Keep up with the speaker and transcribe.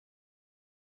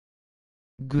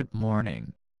Good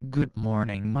morning. Good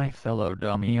morning, my fellow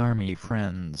Dami Army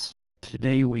friends.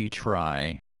 Today we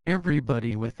try,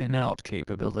 everybody with innate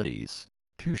capabilities,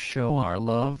 to show our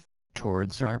love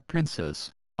towards our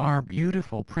princess, our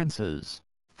beautiful princess,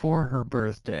 for her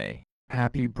birthday.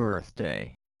 Happy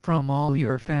birthday, from all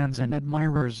your fans and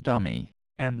admirers, Dami.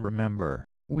 And remember,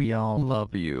 we all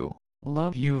love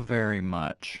you very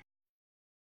much.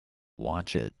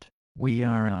 Watch it. We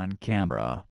are on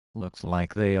camera. Looks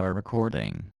like they are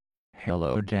recording.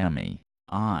 Hello Dami.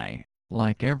 I,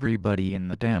 like everybody in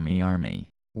the Dami Army,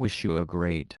 wish you a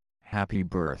great, happy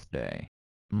birthday.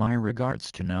 My regards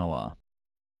to Noah.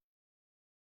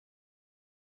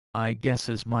 I guess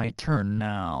it's my turn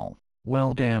now.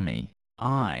 Well Dami,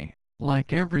 I,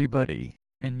 like everybody,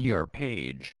 in your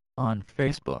page, on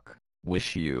Facebook,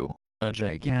 wish you, a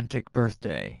gigantic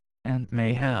birthday, and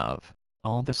may have,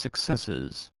 all the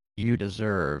successes, you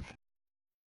deserve.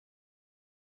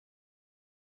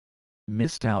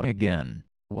 Missed out again,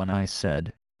 when I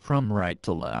said, from right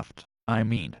to left, I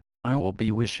mean, I will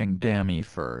be wishing Dami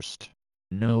first.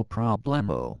 No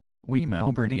problemo, we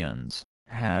Melbournians,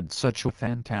 had such a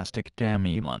fantastic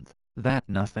Dami month, that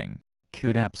nothing,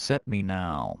 could upset me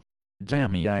now.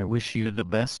 Dami, I wish you the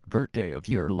best birthday of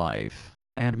your life,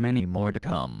 and many more to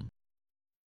come.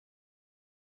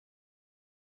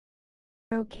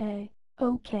 Okay,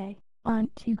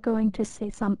 aren't you going to say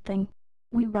something?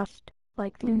 We rushed,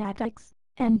 like lunatics,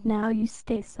 and now you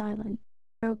stay silent.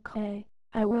 Okay,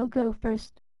 I will go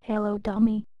first. Hello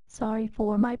Dummy, sorry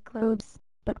for my clothes,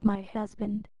 but my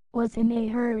husband was in a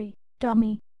hurry.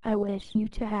 Dummy, I wish you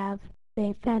to have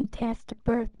a fantastic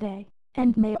birthday,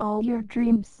 and may all your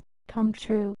dreams come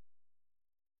true.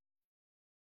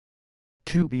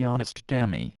 To be honest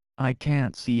Dami, I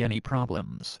can't see any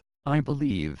problems. I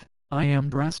believe, I am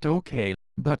dressed okay,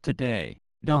 but today,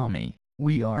 Dami,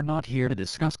 we are not here to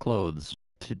discuss clothes.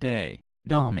 Today,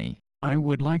 Dami, I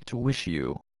would like to wish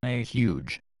you a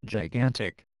huge,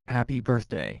 gigantic, happy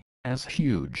birthday, as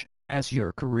huge as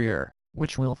your career,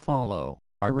 which will follow.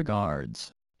 Our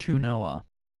regards, to Noah.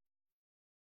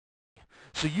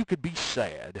 So you could be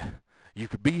sad, you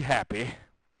could be happy,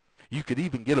 you could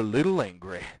even get a little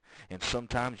angry, and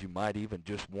sometimes you might even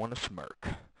just want to smirk.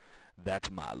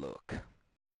 That's my look.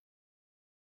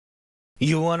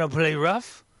 You wanna play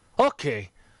rough? Okay,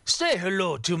 say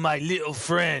hello to my little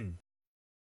friend.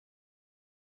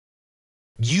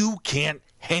 You can't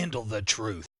handle the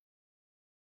truth.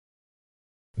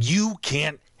 You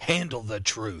can't handle the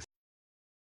truth.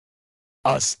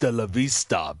 Hasta la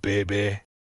vista, baby.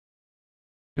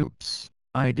 Oops,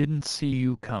 I didn't see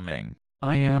you coming.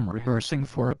 I am rehearsing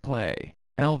for a play.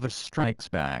 Elvis Strikes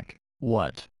Back.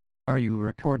 What? Are you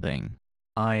recording?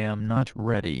 I am not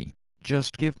ready.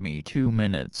 Just give me 2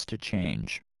 minutes to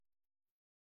change.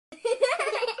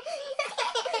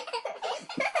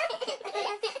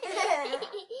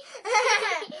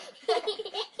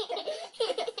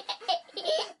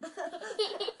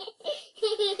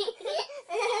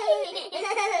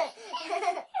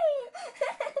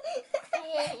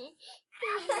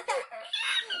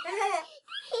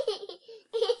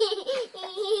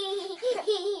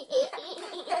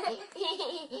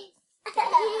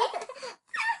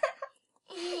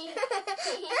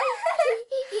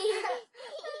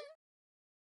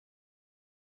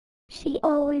 She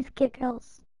always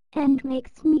giggles, and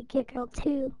makes me giggle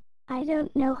too. I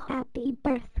don't know happy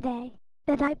birthday,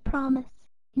 but I promise,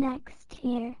 next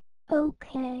year,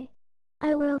 okay,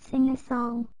 I will sing a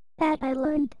song that I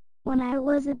learned when I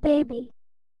was a baby.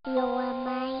 You're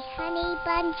my honey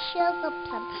bun sugar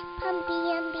plum, pumpy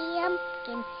umby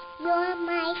umpkin. You're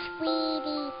my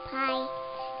sweetie pie.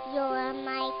 You're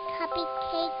my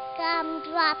cupcake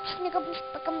gumdrop, snickums,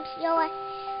 spickums. You're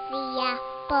the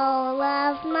apple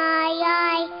of my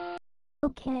eye.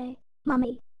 Okay,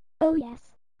 Mommy. Oh yes,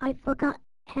 I forgot.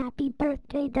 Happy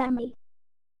birthday, Dami.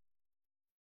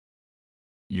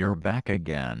 You're back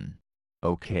again.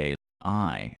 Okay,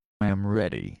 I am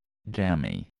ready,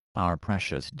 Dami, our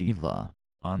precious diva.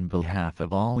 On behalf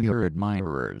of all your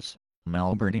admirers,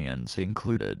 Melbournians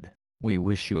included, we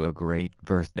wish you a great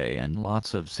birthday and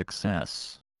lots of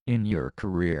success in your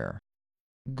career.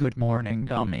 Good morning,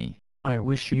 Dami. I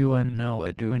wish you and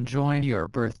Noah to enjoy your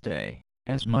birthday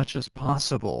as much as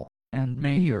possible, and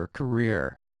may your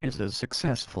career is as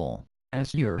successful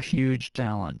as your huge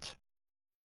talent.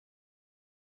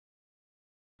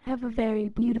 Have a very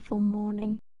beautiful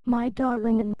morning, my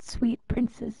darling and sweet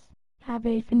princess. Have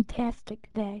a fantastic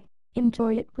day.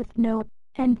 Enjoy it with Noah,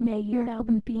 and may your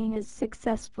album be as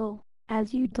successful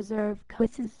as you deserve.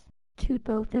 Kisses to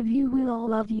both of you. We'll all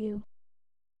love you.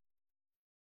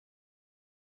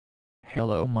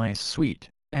 Hello my sweet,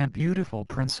 and beautiful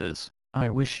princess, I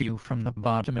wish you from the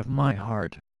bottom of my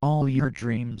heart, all your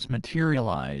dreams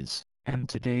materialize, and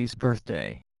today's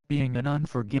birthday, being an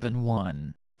unforgiven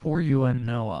one, for you and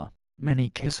Noah. Many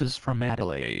kisses from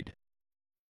Adelaide.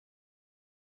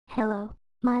 Hello,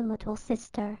 my little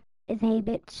sister is a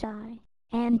bit shy,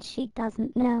 and she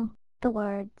doesn't know the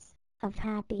words of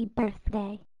happy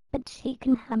birthday, but she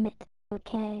can hum it,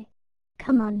 okay?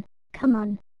 Come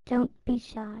on, don't be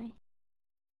shy.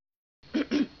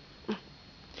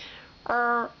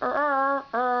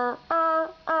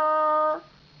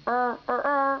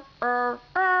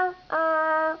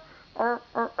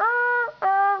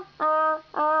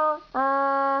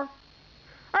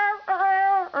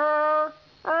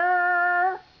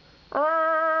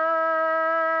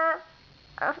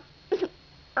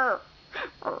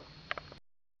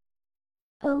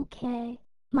 Okay,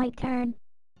 my turn.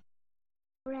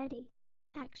 Ready,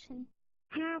 action.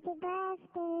 Happy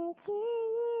birthday to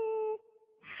you.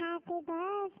 Happy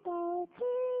birthday to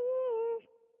you.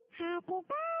 Happy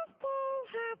birthday,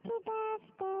 happy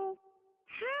birthday.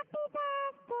 Happy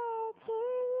birthday to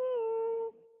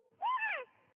you.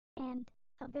 And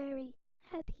a very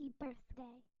happy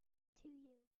birthday to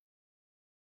you.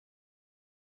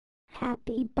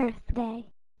 Happy birthday,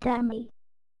 Dami.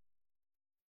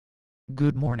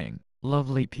 Good morning,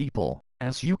 lovely people.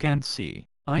 As you can see,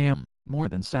 I am more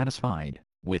than satisfied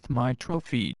with my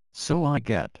trophy, so I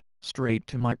get straight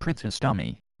to my Princess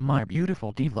Dami, my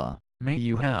beautiful diva. May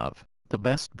you have the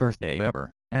best birthday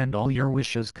ever, and all your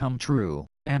wishes come true,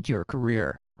 and your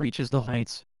career reaches the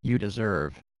heights you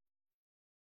deserve.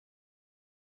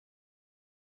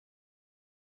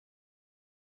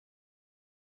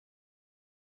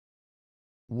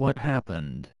 What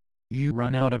happened? You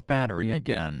run out of battery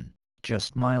again.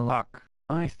 Just my luck.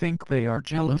 I think they are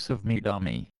jealous of me,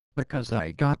 Dummy, because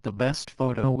I got the best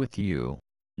photo with you.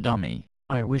 Dummy,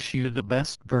 I wish you the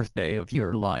best birthday of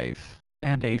your life,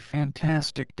 and a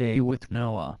fantastic day with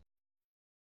Noah.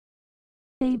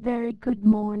 A very good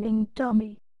morning,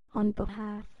 Dami. On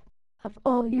behalf of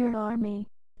all your army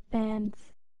fans,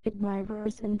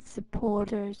 admirers and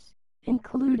supporters,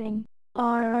 including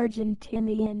our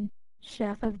Argentinian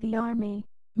chef of the army,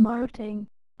 Martin,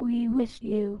 we wish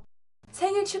you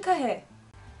생일 축하해.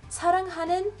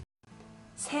 사랑하는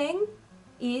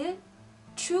생일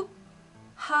축하해.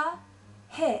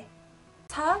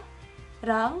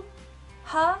 사랑하는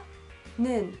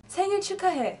생일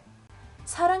축하해.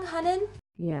 사랑하는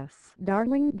Yes,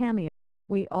 darling Dami,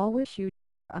 we all wish you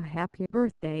a happy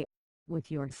birthday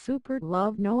with your super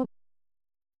love Noah.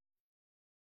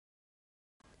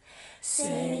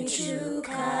 생일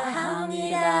축하합니다.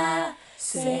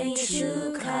 생일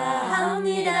축하합니다.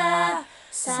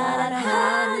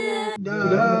 사랑하는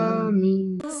Dami.